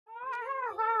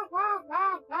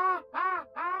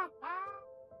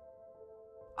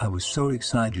I was so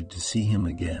excited to see him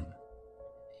again.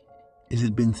 It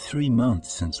had been 3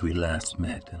 months since we last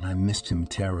met, and I missed him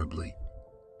terribly.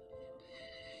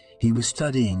 He was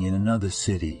studying in another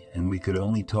city, and we could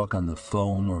only talk on the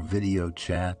phone or video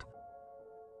chat.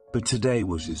 But today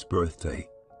was his birthday,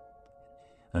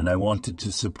 and I wanted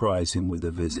to surprise him with a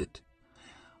visit.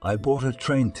 I bought a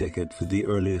train ticket for the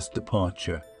earliest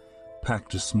departure,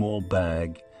 packed a small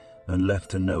bag, and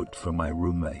left a note for my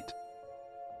roommate.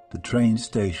 The train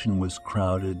station was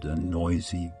crowded and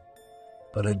noisy,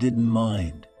 but I didn't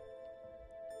mind.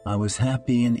 I was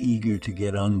happy and eager to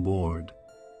get on board.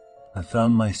 I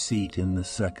found my seat in the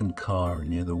second car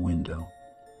near the window.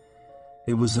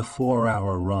 It was a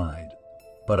 4-hour ride,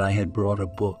 but I had brought a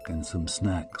book and some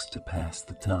snacks to pass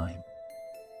the time.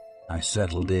 I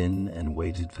settled in and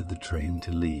waited for the train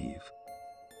to leave.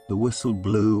 The whistle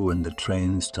blew and the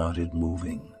train started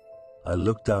moving. I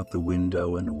looked out the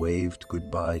window and waved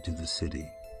goodbye to the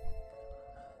city.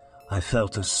 I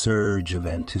felt a surge of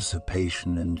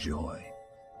anticipation and joy.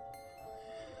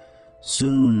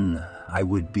 Soon I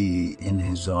would be in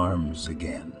his arms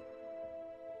again.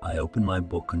 I opened my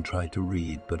book and tried to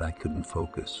read, but I couldn't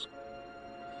focus.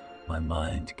 My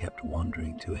mind kept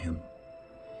wandering to him.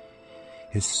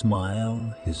 His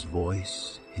smile, his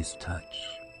voice, his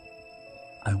touch.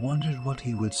 I wondered what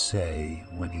he would say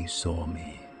when he saw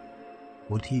me.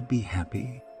 Would he be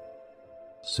happy?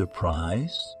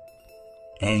 Surprised?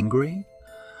 Angry?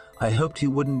 I hoped he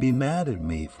wouldn't be mad at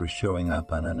me for showing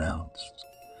up unannounced.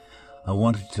 I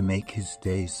wanted to make his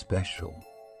day special.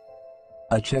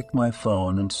 I checked my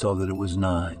phone and saw that it was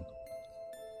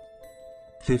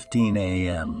 9:15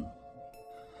 a.m.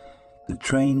 The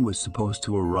train was supposed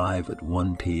to arrive at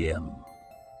 1 p.m.,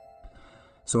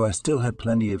 so I still had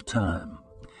plenty of time.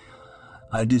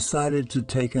 I decided to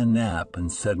take a nap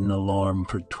and set an alarm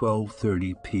for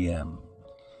 12:30 p.m.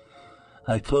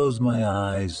 I closed my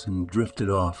eyes and drifted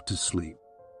off to sleep.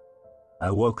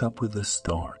 I woke up with a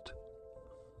start.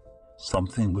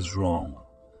 Something was wrong.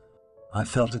 I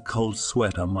felt a cold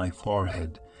sweat on my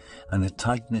forehead and a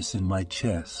tightness in my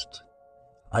chest.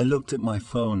 I looked at my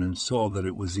phone and saw that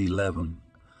it was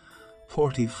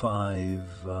 11:45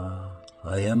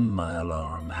 a.m. My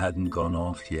alarm hadn't gone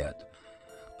off yet,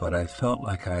 but I felt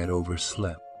like I had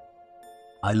overslept.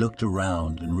 I looked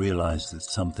around and realized that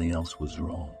something else was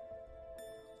wrong.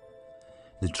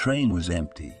 The train was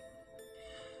empty.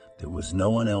 There was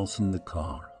no one else in the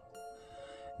car.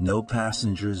 No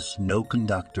passengers, no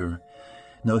conductor,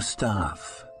 no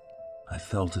staff. I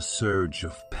felt a surge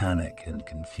of panic and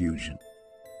confusion.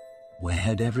 Where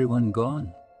had everyone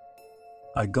gone?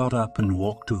 I got up and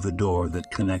walked to the door that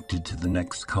connected to the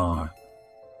next car.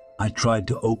 I tried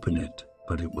to open it,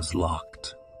 but it was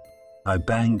locked. I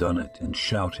banged on it and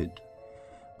shouted,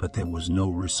 but there was no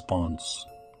response.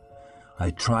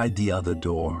 I tried the other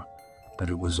door, but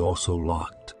it was also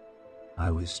locked.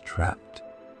 I was trapped.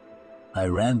 I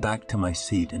ran back to my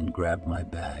seat and grabbed my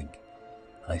bag.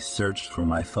 I searched for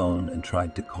my phone and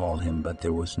tried to call him, but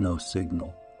there was no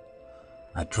signal.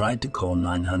 I tried to call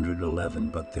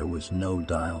 911, but there was no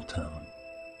dial tone.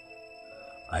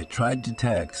 I tried to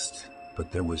text,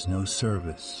 but there was no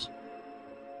service.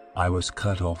 I was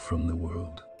cut off from the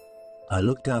world. I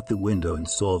looked out the window and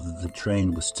saw that the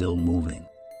train was still moving,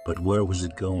 but where was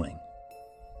it going?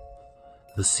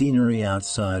 The scenery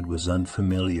outside was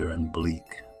unfamiliar and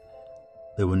bleak.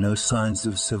 There were no signs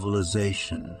of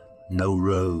civilization, no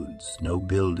roads, no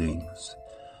buildings,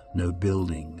 no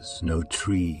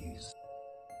trees.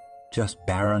 Just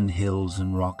barren hills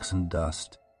and rocks and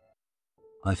dust.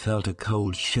 I felt a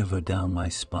cold shiver down my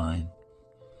spine.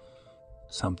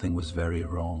 Something was very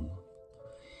wrong.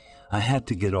 I had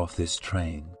to get off this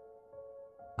train.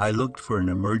 I looked for an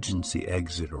emergency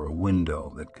exit or a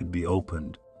window that could be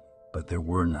opened, but there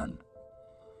were none.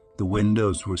 The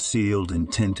windows were sealed and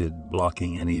tinted,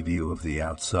 blocking any view of the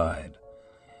outside.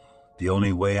 The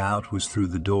only way out was through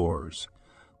the doors,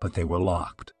 but they were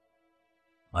locked.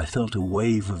 I felt a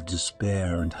wave of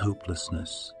despair and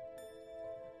hopelessness.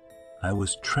 I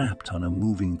was trapped on a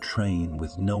moving train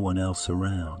with no one else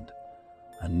around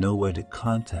and nowhere to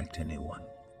contact anyone.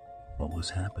 What was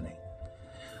happening?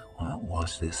 Why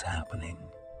was this happening?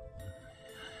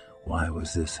 Why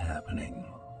was this happening?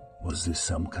 Was this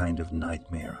some kind of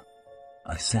nightmare?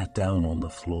 I sat down on the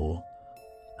floor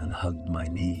and hugged my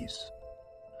knees.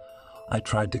 I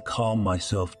tried to calm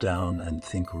myself down and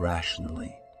think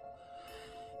rationally.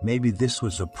 Maybe this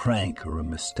was a prank or a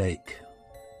mistake.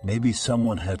 Maybe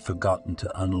someone had forgotten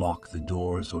to unlock the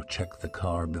doors or check the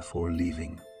car before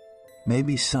leaving.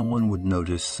 Maybe someone would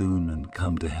notice soon and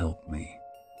come to help me.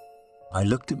 I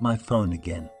looked at my phone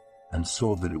again. and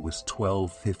saw that it was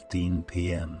 12:15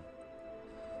 p.m.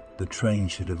 The train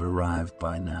should have arrived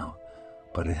by now,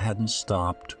 but it hadn't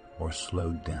stopped or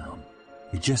slowed down.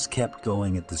 It just kept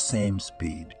going at the same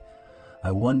speed.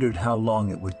 I wondered how long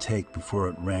it would take before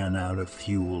it ran out of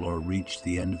fuel or reached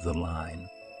the end of the line.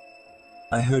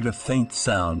 I heard a faint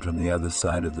sound from the other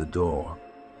side of the door.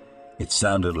 It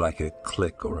sounded like a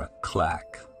click or a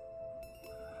clack.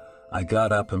 I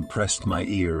got up and pressed my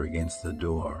ear against the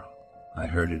door. I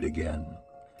heard it again.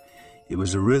 It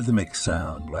was a rhythmic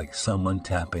sound, like someone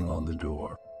tapping on the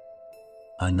door.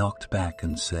 I knocked back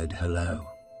and said, "Hello.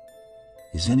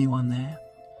 Is anyone there?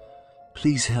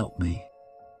 Please help me."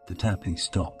 The tapping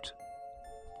stopped.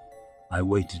 I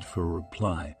waited for a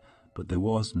reply, but there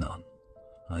was none.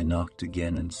 I knocked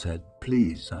again and said,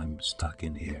 "Please, I'm stuck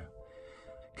in here.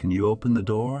 Can you open the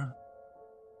door?"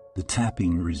 The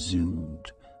tapping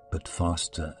resumed, but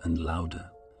faster and louder.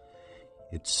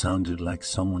 It sounded like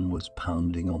someone was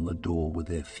pounding on the door with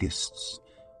their fists.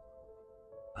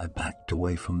 I backed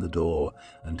away from the door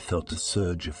and felt a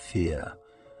surge of fear.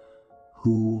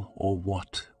 Who or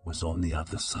what was on the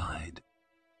other side?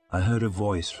 I heard a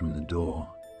voice from the door.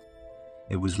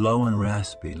 It was low and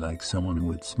raspy, like someone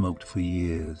who had smoked for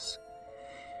years.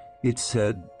 It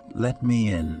said, "Let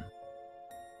me in."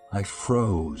 I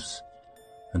froze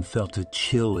and felt a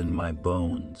chill in my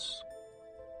bones.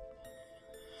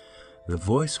 The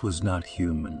voice was not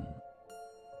human.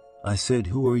 I said,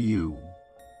 "Who are you?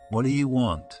 What do you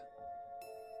want?"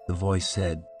 The voice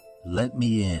said, "Let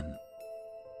me in."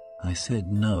 I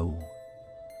said, "No.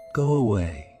 Go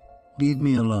away. Leave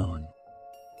me alone."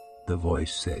 The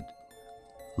voice said,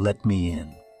 "Let me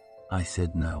in." I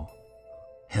said, "No.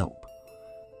 Help.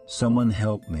 Someone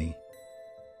help me."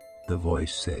 The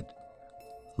voice said,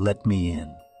 "Let me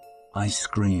in." I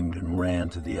screamed and ran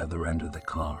to the other end of the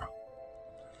car.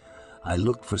 I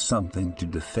looked for something to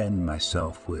defend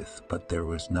myself with, but there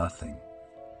was nothing.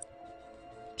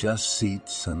 Just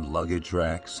seats and luggage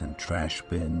racks and trash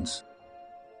bins.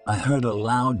 I heard a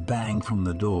loud bang from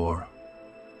the door.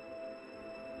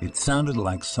 It sounded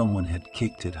like someone had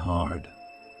kicked it hard.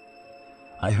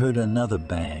 I heard another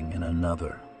bang and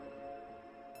another.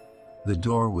 The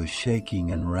door was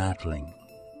shaking and rattling.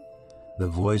 The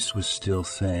voice was still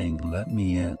saying, "Let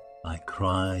me in." I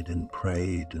cried and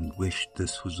prayed and wished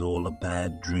this was all a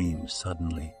bad dream.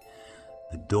 Suddenly,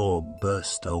 the door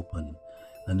burst open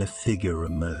and a figure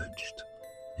emerged.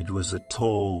 It was a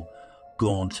tall,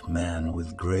 gaunt man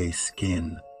with gray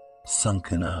skin,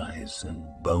 sunken eyes, and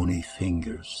bony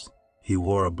fingers. He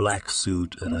wore a black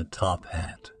suit and a top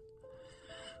hat,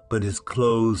 but his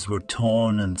clothes were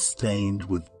torn and stained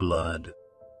with blood.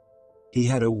 He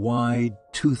had a wide,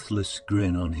 toothless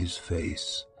grin on his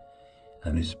face,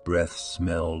 and his breath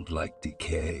smelled like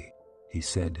decay. He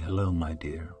said, "Hello, my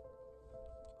dear.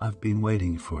 I've been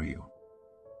waiting for you."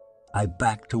 I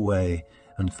backed away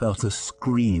and felt a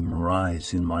scream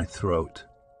rise in my throat.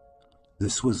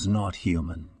 This was not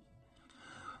human.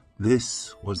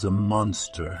 This was a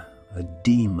monster, a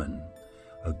demon,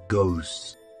 a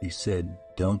ghost. He said,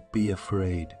 "Don't be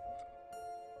afraid.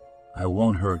 I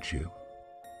won't hurt you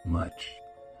much.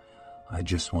 I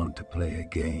just want to play a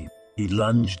game." He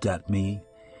lunged at me,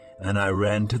 and I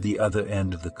ran to the other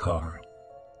end of the car.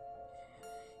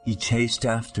 He chased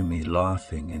after me,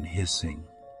 laughing and hissing.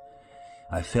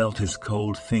 I felt his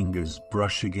cold fingers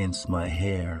brush against my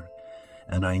hair,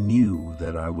 and I knew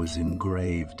that I was in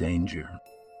grave danger.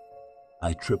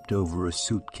 I tripped over a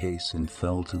suitcase and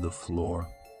fell to the floor.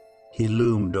 He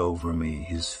loomed over me,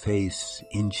 his face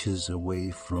inches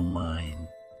away from mine.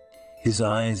 His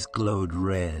eyes glowed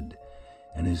red,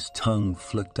 and his tongue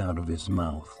flicked out of his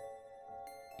mouth.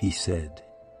 He said,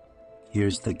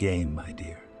 "Here's the game, my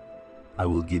dear. I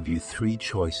will give you 3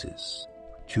 choices.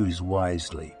 Choose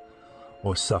wisely,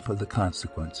 or suffer the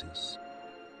consequences."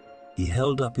 He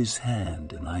held up his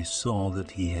hand, and I saw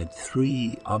that he had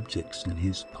 3 objects in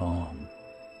his palm.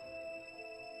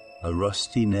 A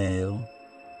rusty nail,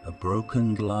 a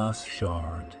broken glass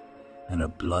shard, and a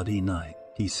bloody knife.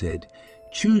 He said,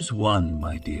 "Choose one,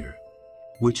 my dear.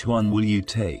 Which one will you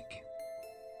take?"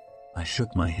 I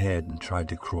shook my head and tried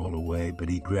to crawl away, but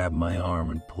he grabbed my arm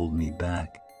and pulled me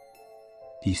back.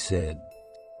 He said,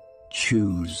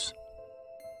 "Choose.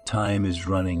 Time is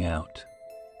running out.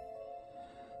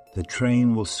 The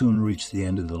train will soon reach the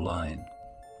end of the line,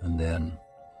 and then,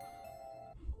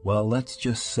 well, let's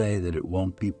just say that it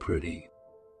won't be pretty."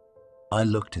 I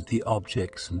looked at the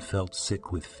objects and felt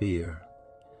sick with fear.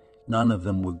 None of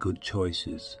them were good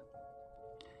choices.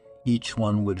 Each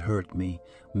one would hurt me,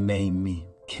 maim me,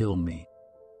 kill me.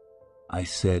 I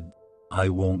said, "I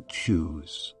won't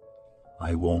choose.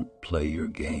 I won't play your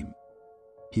game."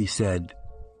 He said,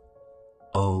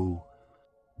 "Oh,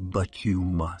 but you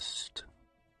must.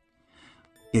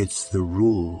 It's the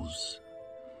rules.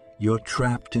 You're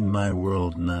trapped in my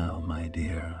world now, my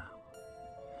dear.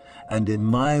 And in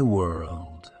my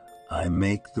world, I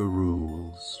make the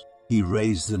rules." He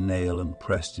raised the nail and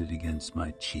pressed it against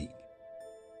my cheek.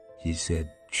 He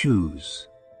said, "Choose."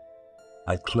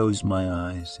 I closed my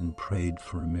eyes and prayed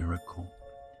for a miracle.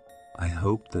 I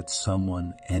hoped that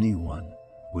someone, anyone,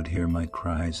 would hear my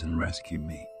cries and rescue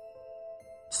me.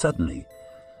 Suddenly,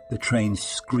 the train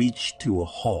screeched to a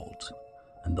halt,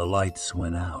 and the lights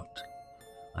went out.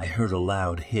 I heard a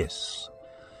loud hiss,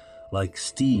 like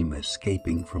steam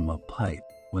escaping from a pipe.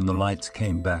 When the lights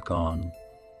came back on,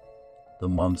 the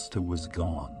monster was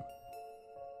gone.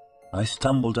 I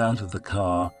stumbled out of the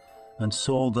car and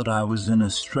saw that I was in a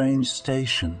strange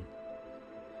station.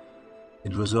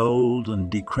 It was old and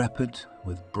decrepit,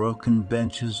 with broken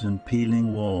benches and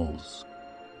peeling walls.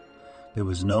 There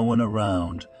was no one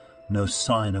around, no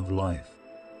sign of life.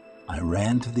 I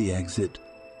ran to the exit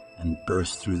and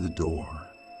burst through the door.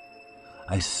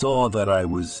 I saw that I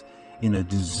was in a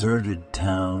deserted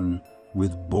town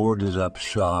with boarded-up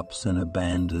shops and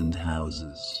abandoned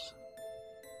houses.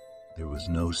 There was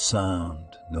no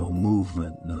sound, no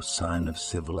movement, no sign of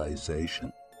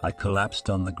civilization. I collapsed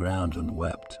on the ground and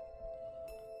wept.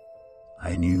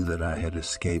 I knew that I had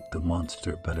escaped the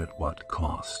monster, but at what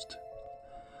cost?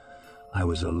 I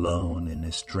was alone in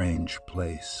a strange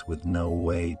place with no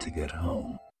way to get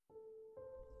home.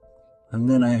 And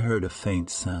then I heard a faint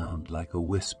sound like a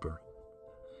whisper.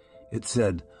 It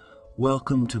said,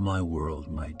 "Welcome to my world,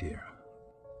 my dear.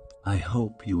 I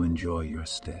hope you enjoy your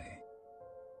stay."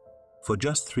 For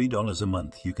just $3 a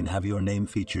month, you can have your name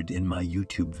featured in my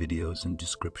YouTube videos and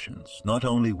descriptions. Not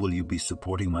only will you be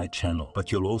supporting my channel,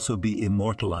 but you'll also be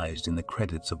immortalized in the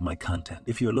credits of my content.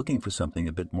 If you're looking for something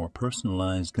a bit more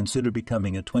personalized, consider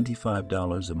becoming a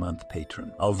 $25 a month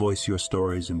patron. I'll voice your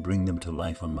stories and bring them to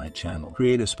life on my channel.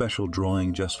 Create a special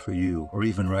drawing just for you, or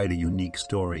even write a unique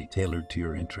story tailored to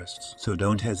your interests. So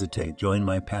don't hesitate. Join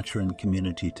my patron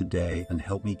community today and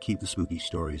help me keep the spooky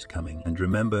stories coming. And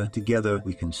remember, together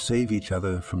we can save each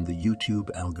other from the YouTube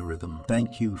algorithm.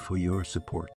 Thank you for your support.